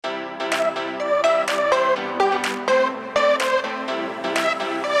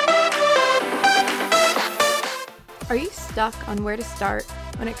Are you stuck on where to start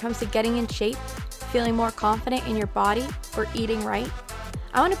when it comes to getting in shape, feeling more confident in your body, or eating right?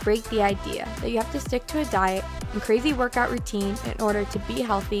 I want to break the idea that you have to stick to a diet and crazy workout routine in order to be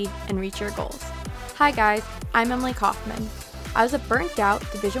healthy and reach your goals. Hi guys, I'm Emily Kaufman. I was a burnt out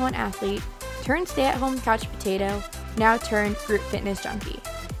Division I athlete, turned stay-at-home couch potato, now turned group fitness junkie.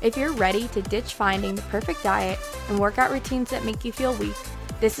 If you're ready to ditch finding the perfect diet and workout routines that make you feel weak,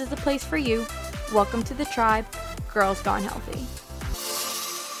 this is the place for you. Welcome to the tribe, Girls Gone Healthy.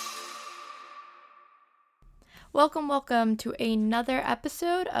 Welcome to another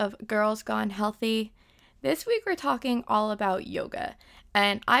episode of Girls Gone Healthy. This week we're talking all about yoga.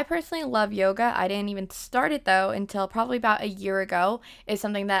 And I personally love yoga. I didn't even start it though until probably about a year ago. It's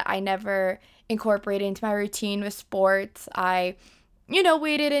something that I never incorporated into my routine with sports. I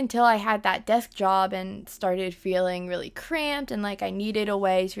waited until I had that desk job and started feeling really cramped and like I needed a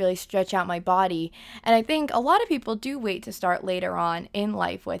way to really stretch out my body. And I think a lot of people do wait to start later on in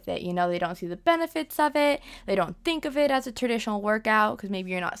life with it. They don't see the benefits of it. They don't think of it as a traditional workout because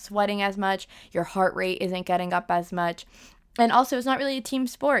maybe you're not sweating as much. Your heart rate isn't getting up as much. And also, it's not really a team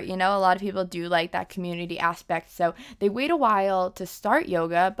sport, a lot of people do like that community aspect, so they wait a while to start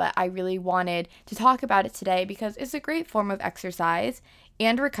yoga, but I really wanted to talk about it today because it's a great form of exercise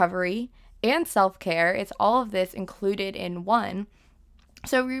and recovery and self-care. It's all of this included in one.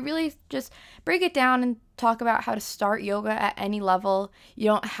 So we really just break it down and talk about how to start yoga at any level. You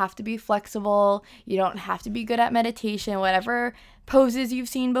don't have to be flexible. You don't have to be good at meditation. Whatever poses you've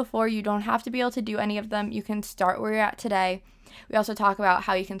seen before, you don't have to be able to do any of them. You can start where you're at today. We also talk about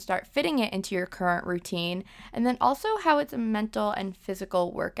how you can start fitting it into your current routine, and then also how it's a mental and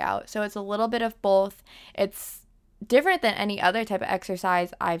physical workout. So it's a little bit of both. It's different than any other type of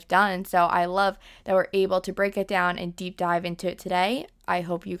exercise I've done, so I love that we're able to break it down and deep dive into it today. I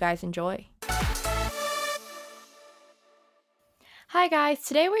hope you guys enjoy. Hi guys,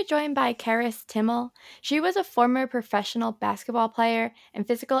 today we're joined by Karis Timmel. She was a former professional basketball player and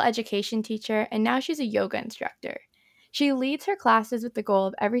physical education teacher, and now she's a yoga instructor. She leads her classes with the goal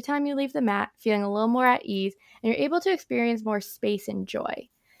of every time you leave the mat feeling a little more at ease and you're able to experience more space and joy.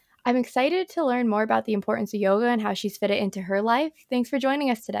 I'm excited to learn more about the importance of yoga and how she's fit it into her life. Thanks for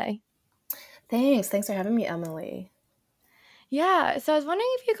joining us today. Thanks for having me, Emily. Yeah, so I was wondering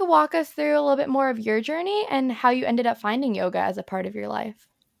if you could walk us through a little bit more of your journey and how you ended up finding yoga as a part of your life.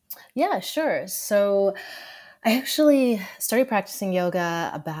 Yeah, sure. So I actually started practicing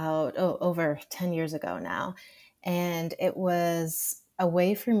yoga about over 10 years ago now. And it was a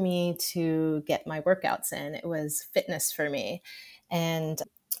way for me to get my workouts in. It was fitness for me. And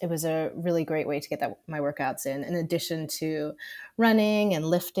it was a really great way to get my workouts in addition to running and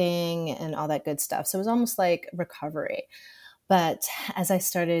lifting and all that good stuff. So it was almost like recovery. But as I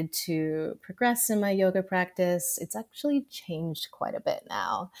started to progress in my yoga practice, it's actually changed quite a bit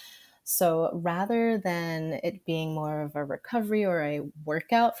now. So rather than it being more of a recovery or a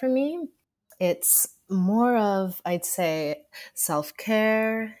workout for me, it's more of, I'd say,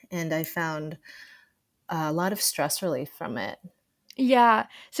 self-care. And I found a lot of stress relief from it. Yeah,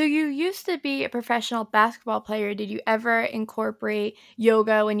 so you used to be a professional basketball player. Did you ever incorporate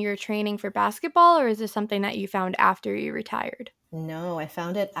yoga when you were training for basketball, or is this something that you found after you retired? No, I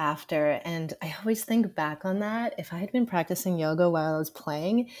found it after. And I always think back on that. If I had been practicing yoga while I was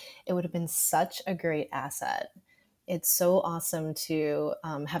playing, it would have been such a great asset. It's so awesome to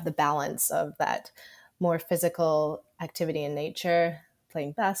have the balance of that more physical activity in nature,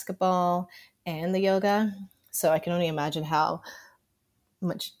 playing basketball and the yoga. So I can only imagine how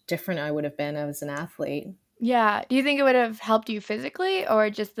much different I would have been as an athlete. Yeah, do you think it would have helped you physically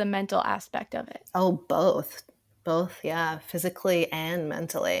or just the mental aspect of it? Oh, both. Both, yeah, physically and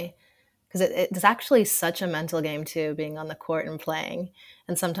mentally. Because it's actually such a mental game, too, being on the court and playing.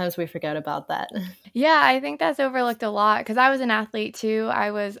 And sometimes we forget about that. Yeah, I think that's overlooked a lot because I was an athlete too.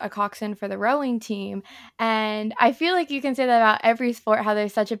 I was a coxswain for the rowing team. And I feel like you can say that about every sport, how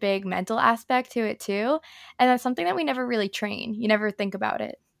there's such a big mental aspect to it too. And that's something that we never really train. You never think about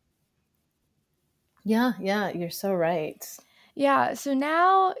it. Yeah, you're so right. Yeah, so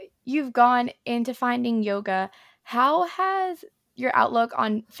now you've gone into finding yoga. How has your outlook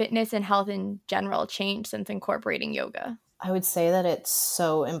on fitness and health in general changed since incorporating yoga? I would say that it's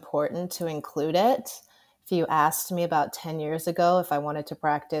so important to include it. If you asked me about 10 years ago if I wanted to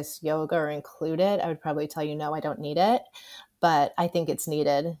practice yoga or include it, I would probably tell you, no, I don't need it. But I think it's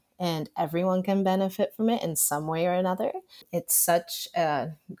needed and everyone can benefit from it in some way or another. It's such a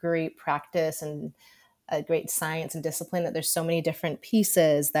great practice and a great science and discipline that there's so many different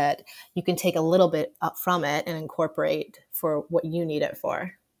pieces that you can take a little bit up from it and incorporate for what you need it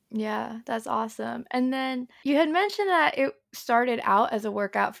for. Yeah, that's awesome. And then you had mentioned that it started out as a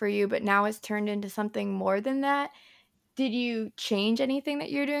workout for you, but now it's turned into something more than that. Did you change anything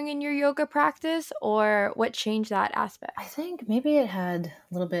that you're doing in your yoga practice, or what changed that I aspect? think maybe it had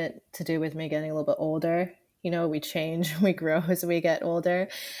a little bit to do with me getting a little bit older. You know, we change, we grow as we get older,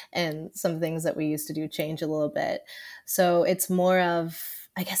 and some things that we used to do change a little bit. So it's more of,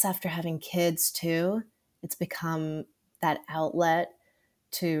 I guess, after having kids too, it's become that outlet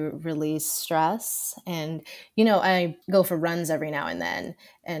to release stress. And, you know, I go for runs every now and then.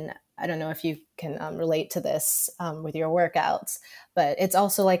 And I don't know if you can relate to this with your workouts, but it's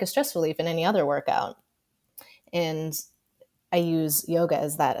also like a stress relief in any other workout. And I use yoga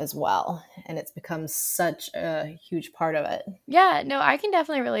as that as well. And it's become such a huge part of it. Yeah, no, I can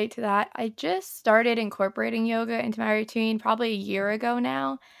definitely relate to that. I just started incorporating yoga into my routine probably a year ago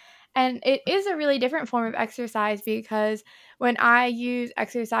now. And it is a really different form of exercise because when I use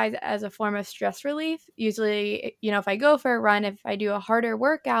exercise as a form of stress relief, usually, if I go for a run, if I do a harder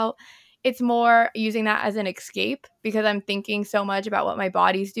workout, it's more using that as an escape because I'm thinking so much about what my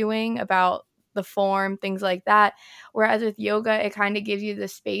body's doing, about the form, things like that. Whereas with yoga, it kind of gives you the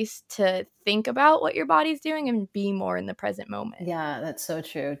space to think about what your body's doing and be more in the present moment. Yeah, that's so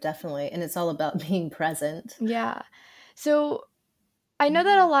true. Definitely. And it's all about being present. Yeah. So I know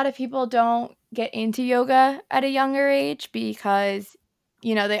that a lot of people don't get into yoga at a younger age because,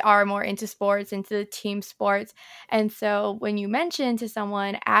 they are more into sports, into the team sports. And so when you mention to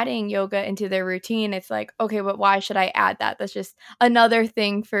someone adding yoga into their routine, it's like, okay, but why should I add that? That's just another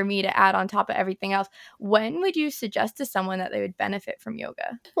thing for me to add on top of everything else. When would you suggest to someone that they would benefit from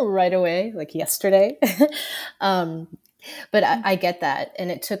yoga? Right away, like yesterday. um, but I get that.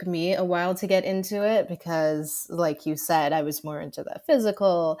 And it took me a while to get into it because, like you said, I was more into the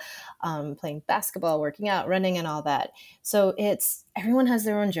physical, playing basketball, working out, running, and all that. So it's everyone has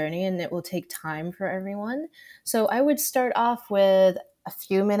their own journey and it will take time for everyone. So I would start off with a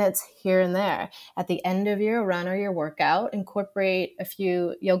few minutes here and there. At the end of your run or your workout, incorporate a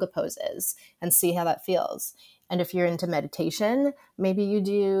few yoga poses and see how that feels. And if you're into meditation, maybe you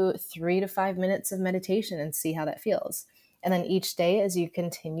do 3 to 5 minutes of meditation and see how that feels. And then each day, as you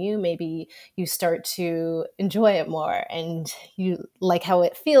continue, maybe you start to enjoy it more and you like how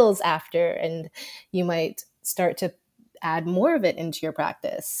it feels after, and you might start to add more of it into your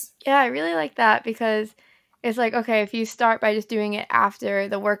practice. Yeah, I really like that because it's like, okay, if you start by just doing it after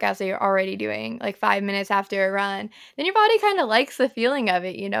the workouts that you're already doing, like 5 minutes after a run, then your body kind of likes the feeling of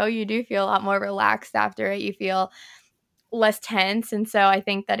it. You do feel a lot more relaxed after it. You feel less tense. And so I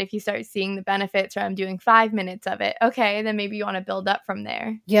think that if you start seeing the benefits from doing 5 minutes of it, okay, then maybe you want to build up from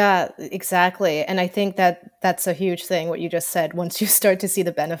there. Yeah, exactly. And I think that that's a huge thing, what you just said. Once you start to see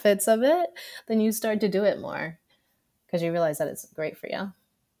the benefits of it, then you start to do it more because you realize that it's great for you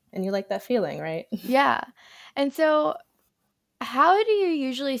and you like that feeling, right? Yeah. And so, how do you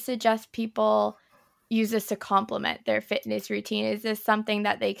usually suggest people use this to complement their fitness routine? Is this something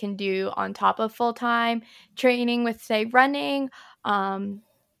that they can do on top of full-time training with, say, running? Um,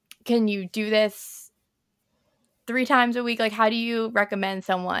 can you do this 3 times a week? Like, how do you recommend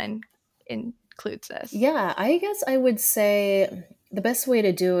someone includes this? Yeah, I guess I would say the best way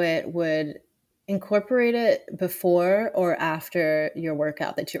to do it would incorporate it before or after your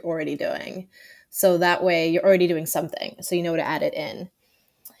workout that you're already doing. So that way you're already doing something, so you know to add it in.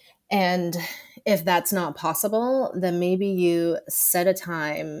 And if that's not possible, then maybe you set a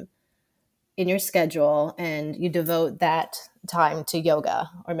time in your schedule and you devote that time to yoga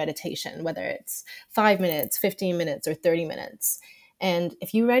or meditation, whether it's 5 minutes, 15 minutes, or 30 minutes. And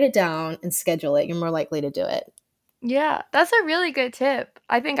if you write it down and schedule it, you're more likely to do it. Yeah, that's a really good tip.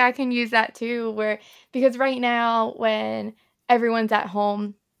 I think I can use that too, where because right now when everyone's at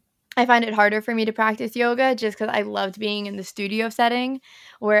home, I find it harder for me to practice yoga just because I loved being in the studio setting.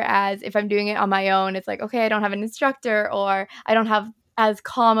 Whereas if I'm doing it on my own, it's like, okay, I don't have an instructor or I don't have as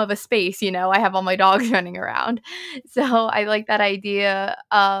calm of a space, I have all my dogs running around. So I like that idea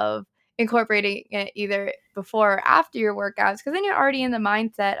of incorporating it either before or after your workouts because then you're already in the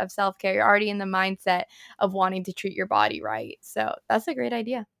mindset of self care. You're already in the mindset of wanting to treat your body right. So that's a great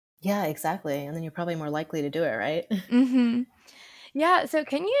idea. Yeah, exactly. And then you're probably more likely to do it, right? Hmm. Yeah, so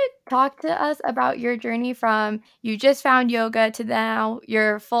can you talk to us about your journey from you just found yoga to now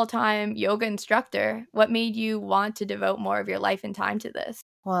you're a full-time yoga instructor? What made you want to devote more of your life and time to this?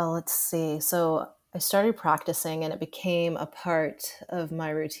 Well, let's see. So I started practicing and it became a part of my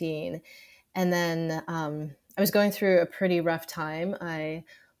routine. And then I was going through a pretty rough time. I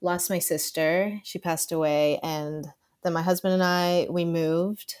lost my sister. She passed away. And Then my husband and we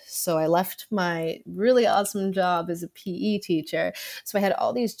moved. So I left my really awesome job as a PE teacher. So I had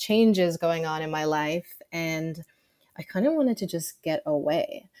all these changes going on in my life, and I kind of wanted to just get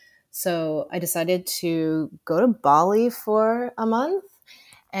away. So I decided to go to Bali for a month.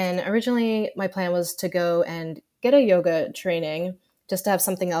 And originally, my plan was to go and get a yoga training just to have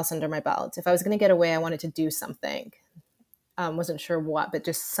something else under my belt. If I was going to get away, I wanted to do something. Wasn't sure what, but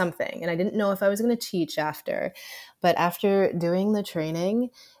just something. And I didn't know if I was going to teach after. But after doing the training,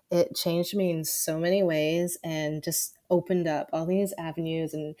 it changed me in so many ways and just opened up all these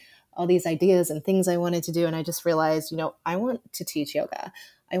avenues and all these ideas and things I wanted to do. And I just realized, I want to teach yoga.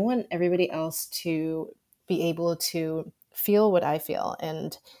 I want everybody else to be able to feel what I feel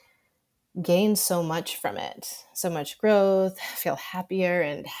and gain so much from it, so much growth, feel happier,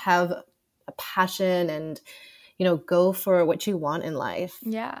 and have a passion and go for what you want in life.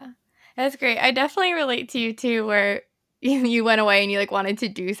 Yeah, that's great. I definitely relate to you too, where you went away and you like wanted to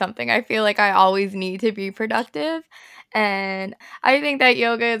do something. I feel like I always need to be productive. And I think that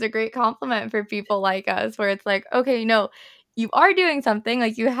yoga is a great compliment for people like us, where it's like, okay, no, you are doing something.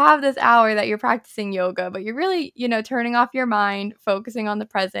 Like you have this hour that you're practicing yoga, but you're really, turning off your mind, focusing on the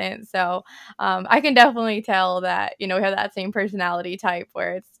present. So I can definitely tell that, we have that same personality type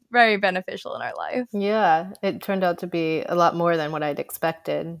where it's very beneficial in our life. Yeah, it turned out to be a lot more than what I'd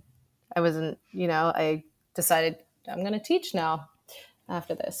expected. I decided I'm going to teach now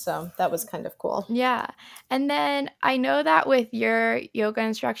after this. So that was kind of cool. Yeah. And then I know that with your yoga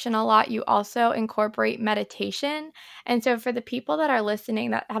instruction a lot, you also incorporate meditation. And so for the people that are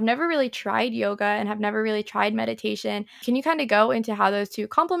listening that have never really tried yoga and have never really tried meditation, can you kind of go into how those two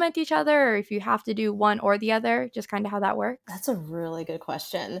complement each other, or if you have to do one or the other, just kind of how that works? That's a really good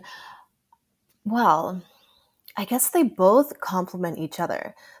question. Well, I guess they both complement each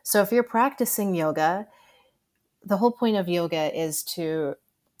other. So if you're practicing yoga, the whole point of yoga is to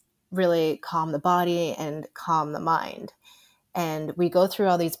really calm the body and calm the mind. And we go through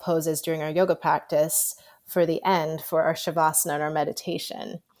all these poses during our yoga practice for the end for our shavasana and our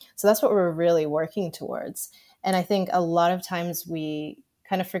meditation. So that's what we're really working towards. And I think a lot of times we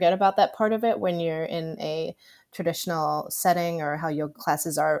kind of forget about that part of it when you're in a traditional setting or how yoga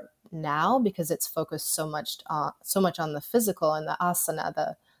classes are now, because it's focused so much on the physical and the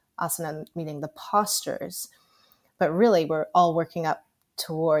asana meaning the postures. But really, we're all working up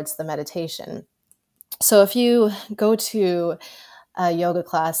towards the meditation. So if you go to a yoga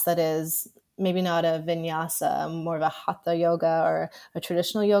class that is maybe not a vinyasa, more of a hatha yoga or a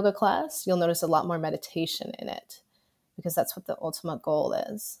traditional yoga class, you'll notice a lot more meditation in it, because that's what the ultimate goal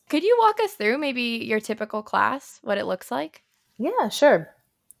is. Could you walk us through maybe your typical class, what it looks like? Yeah, sure.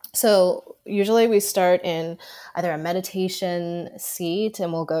 So usually we start in either a meditation seat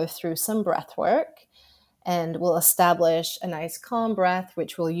and we'll go through some breath work, and we'll establish a nice calm breath,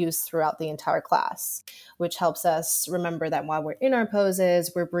 which we'll use throughout the entire class, which helps us remember that while we're in our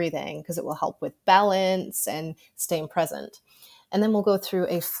poses, we're breathing, because it will help with balance and staying present. And then we'll go through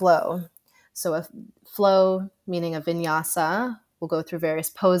a flow. So a flow, meaning a vinyasa, we'll go through various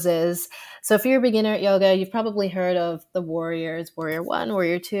poses. So if you're a beginner at yoga, you've probably heard of the warriors, warrior 1,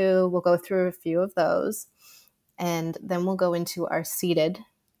 warrior 2. We'll go through a few of those. And then we'll go into our seated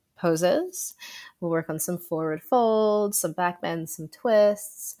poses. We'll work on some forward folds, some back bends, some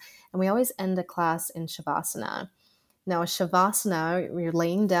twists, and we always end the class in shavasana. Now, a shavasana, you're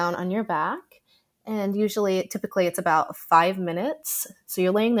laying down on your back, and typically it's about 5 minutes. So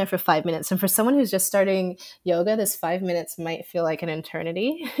you're laying there for 5 minutes. And for someone who's just starting yoga, this 5 minutes might feel like an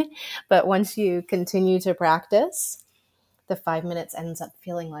eternity. But once you continue to practice, the 5 minutes ends up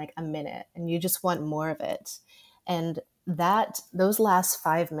feeling like a minute, and you just want more of it. And those last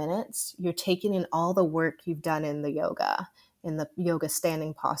 5 minutes, you're taking in all the work you've done in the yoga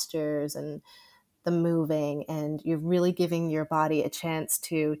standing postures and the moving, and you're really giving your body a chance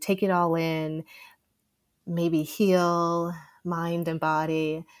to take it all in, maybe heal mind and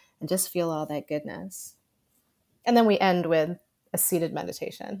body, and just feel all that goodness. And then we end with a seated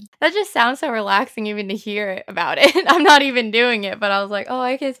meditation. That just sounds so relaxing even to hear about it. I'm not even doing it, but I was like, oh,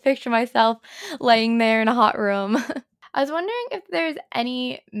 I can just picture myself laying there in a hot room. I was wondering if there's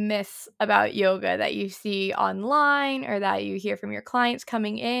any myths about yoga that you see online or that you hear from your clients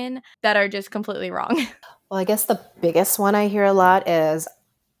coming in that are just completely wrong. Well, I guess the biggest one I hear a lot is,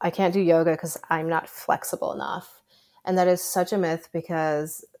 I can't do yoga because I'm not flexible enough. And that is such a myth,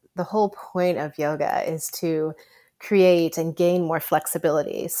 because the whole point of yoga is to create and gain more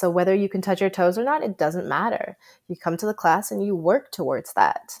flexibility. So whether you can touch your toes or not, it doesn't matter. You come to the class and you work towards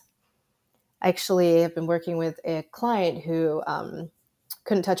that. I actually have been working with a client who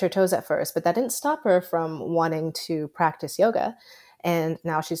couldn't touch her toes at first, but that didn't stop her from wanting to practice yoga. And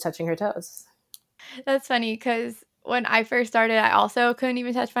now she's touching her toes. That's funny because when I first started, I also couldn't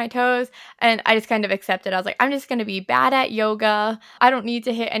even touch my toes, and I just kind of accepted. I was like, "I'm just gonna be bad at yoga. I don't need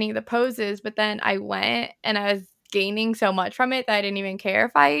to hit any of the poses." But then I went, and I was gaining so much from it that I didn't even care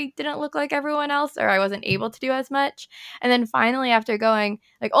if I didn't look like everyone else or I wasn't able to do as much. And then finally, after going,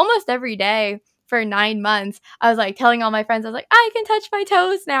 like, almost every day for 9 months, I was, like, telling all my friends, I was like, "I can touch my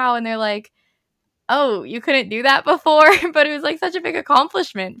toes now," and they're like, "Oh, you couldn't do that before?" But it was, like, such a big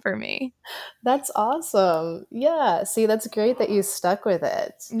accomplishment for me. That's awesome. Yeah. See, that's great that you stuck with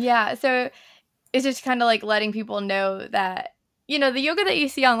it. Yeah, so it's just kinda like letting people know that, the yoga that you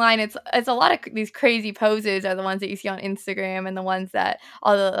see online, it's a lot of these crazy poses are the ones that you see on Instagram and the ones that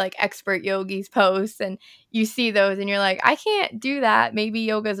all the, like, expert yogis post, and you see those and you're like, "I can't do that, maybe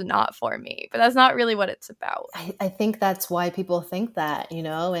yoga's not for me," but that's not really what it's about. I think that's why people think that,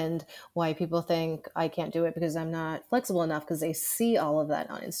 and why people think I can't do it because I'm not flexible enough because they see all of that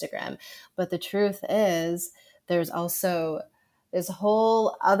on Instagram. But the truth is, there's also this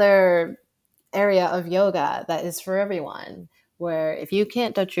whole other area of yoga that is for everyone. Where if you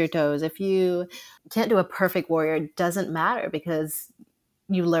can't touch your toes, if you can't do a perfect warrior, it doesn't matter because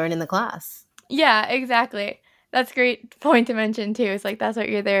you learn in the class. Yeah, exactly. That's a great point to mention too. It's like that's what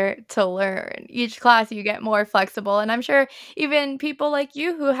you're there to learn. Each class you get more flexible, and I'm sure even people like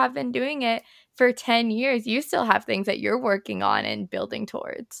you who have been doing it for 10 years, you still have things that you're working on and building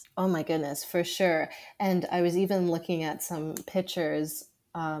towards. Oh my goodness, for sure. And I was even looking at some pictures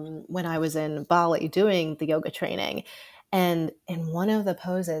when I was in Bali doing the yoga training. And in one of the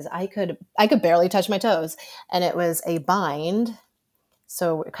poses, I could barely touch my toes, and it was a bind,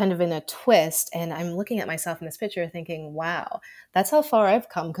 so kind of in a twist. And I'm looking at myself in this picture, thinking, "Wow, that's how far I've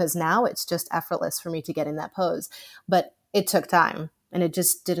come." Because now it's just effortless for me to get in that pose, but it took time, and it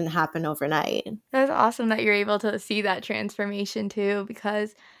just didn't happen overnight. That's awesome that you're able to see that transformation too,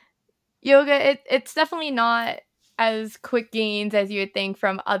 because yoga, it's definitely not as quick gains as you would think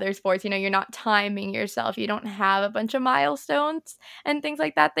from other sports. You're not timing yourself. You don't have a bunch of milestones and things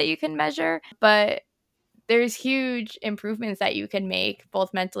like that that you can measure, but there's huge improvements that you can make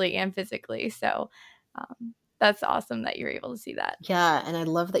both mentally and physically. So, that's awesome that you're able to see that. Yeah, and I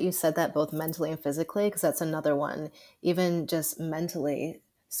love that you said that both mentally and physically, because that's another one. Even just mentally,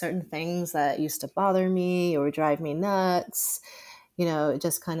 certain things that used to bother me or drive me nuts, it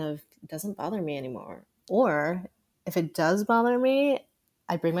just kind of doesn't bother me anymore. Or if it does bother me,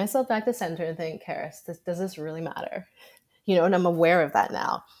 I bring myself back to center and think, Karis, does this really matter? And I'm aware of that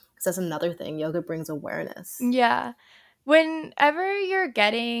now. Because that's another thing. Yoga brings awareness. Yeah. Whenever you're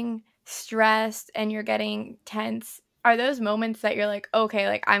getting stressed and you're getting tense, are those moments that you're like, "Okay,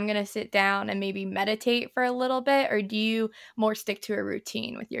 like, I'm gonna sit down and maybe meditate for a little bit," or do you more stick to a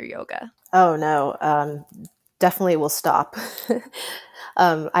routine with your yoga? Oh no, definitely will stop.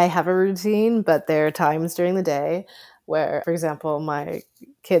 I have a routine, but there are times during the day where, for example, my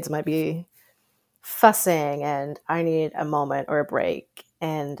kids might be fussing and I need a moment or a break.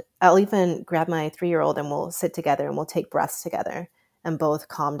 And I'll even grab my 3-year-old and we'll sit together and we'll take breaths together and both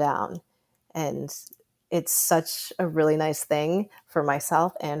calm down. And it's such a really nice thing for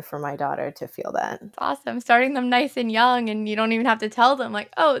myself and for my daughter to feel that. It's awesome, starting them nice and young, and you don't even have to tell them, like,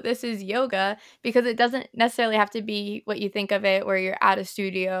 "Oh, this is yoga," because it doesn't necessarily have to be what you think of it, where you're at a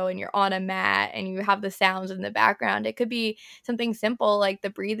studio and you're on a mat and you have the sounds in the background. It could be something simple like the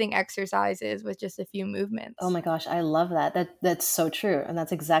breathing exercises with just a few Oh movements. my gosh, I love that. That's so true, and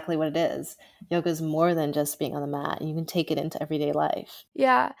that's exactly what it is. Yoga is more than just being on the mat. You can take it into everyday life.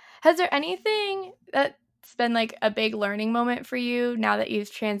 Yeah. Has there anything that's been, like, a big learning moment for you now that you've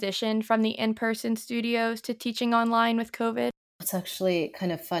transitioned from the in-person studios to teaching online with COVID? It's actually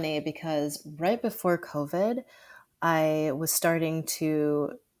kind of funny because right before COVID, I was starting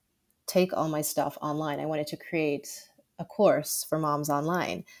to take all my stuff online. I wanted to create a course for moms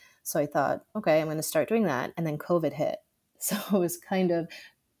online. So I thought, okay, I'm going to start doing that. And then COVID hit. So it was kind of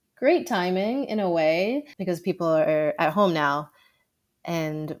great timing in a way because people are at home now.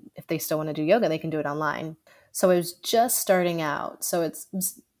 And if they still want to do yoga, they can do it online. So I was just starting out. So it's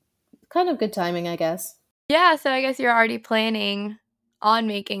kind of good timing, I guess. Yeah, so I guess you're already planning on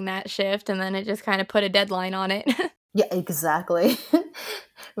making that shift, and then it just kinda put a deadline on it. Yeah, exactly.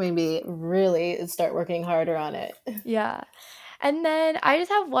 Maybe really start working harder on it. Yeah. And then I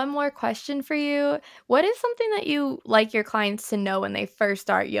just have one more question for you. What is something that you like your clients to know when they first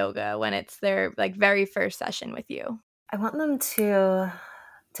start yoga, when it's their, like, very first session with you? I want them to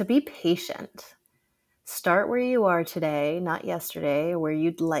be patient. Start where you are today, not yesterday, where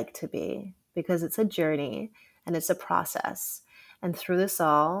you'd like to be, because it's a journey and it's a process. And through this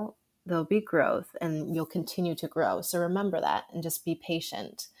all, there'll be growth and you'll continue to grow. So remember that and just be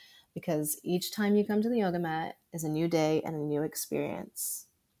patient, because each time you come to the yoga mat is a new day and a new experience.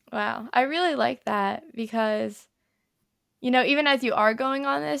 Wow. I really like that because, even as you are going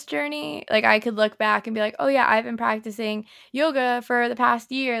on this journey, like I could look back and be like, oh yeah, I've been practicing yoga for the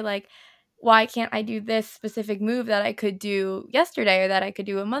past year. Like, why can't I do this specific move that I could do yesterday or that I could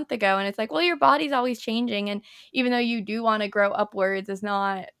do a month ago? And it's like, well, your body's always changing. And even though you do want to grow upwards, it's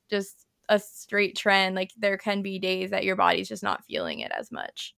not just a straight trend. Like, there can be days that your body's just not feeling it as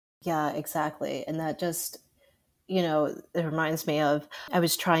much. Yeah, exactly. And that just, it reminds me of, I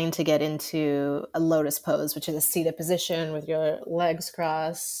was trying to get into a lotus pose, which is a seated position with your legs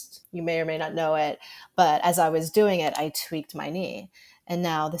crossed. You may or may not know it, but as I was doing it, I tweaked my knee. And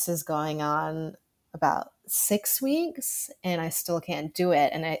now this is going on about 6 weeks and I still can't do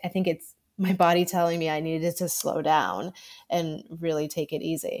it. And I think it's my body telling me I needed to slow down and really take it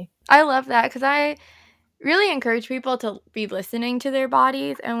easy. I love that because I really encourage people to be listening to their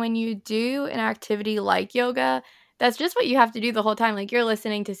bodies. And when you do an activity like yoga, that's just what you have to do the whole time. Like, you're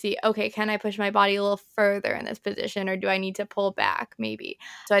listening to see, okay, can I push my body a little further in this position, or do I need to pull back maybe?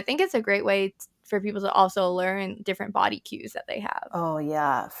 So I think it's a great way for people to also learn different body cues that they have. Oh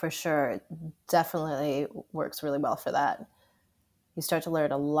yeah, for sure. It definitely works really well for that. You start to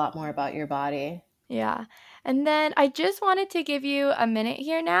learn a lot more about your body. Yeah. And then I just wanted to give you a minute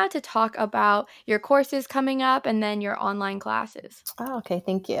here now to talk about your courses coming up and then your online classes. Oh, okay.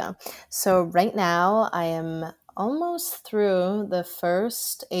 Thank you. So right now I am almost through the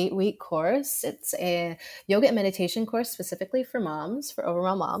first 8-week course. It's a yoga and meditation course specifically for moms, for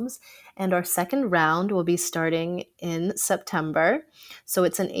overwhelmed moms. And our second round will be starting in September. So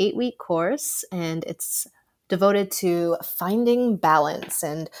it's an 8-week course and it's devoted to finding balance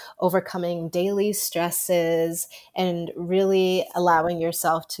and overcoming daily stresses and really allowing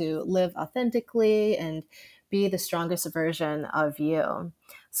yourself to live authentically and be the strongest version of you.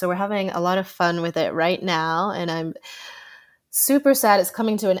 So we're having a lot of fun with it right now, and I'm super sad it's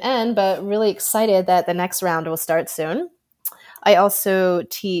coming to an end, but really excited that the next round will start soon. I also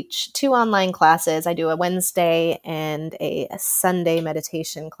teach 2 online classes. I do a Wednesday and a Sunday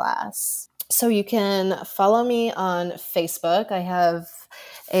meditation class. So you can follow me on Facebook. I have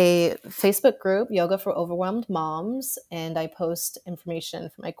a Facebook group, Yoga for Overwhelmed Moms, and I post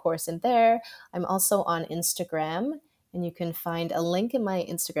information for my course in there. I'm also on Instagram, and you can find a link in my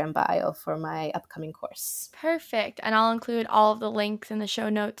Instagram bio for my upcoming course. Perfect. And I'll include all of the links in the show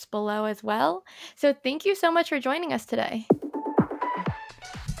notes below as well. So thank you so much for joining us today.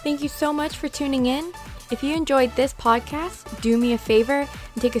 Thank you so much for tuning in. If you enjoyed this podcast, do me a favor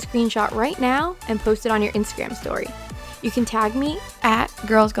and take a screenshot right now and post it on your Instagram story. You can tag me at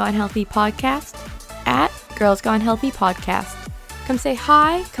Girls Gone Healthy Podcast, at Girls Gone Healthy Podcast. Come say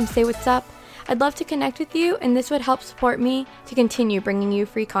hi, come say what's up. I'd love to connect with you, and this would help support me to continue bringing you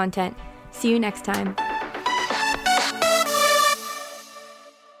free content. See you next time.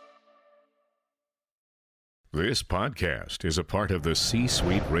 This podcast is a part of the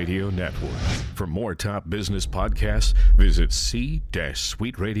C-Suite Radio Network. For more top business podcasts, visit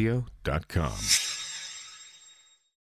c-suiteradio.com.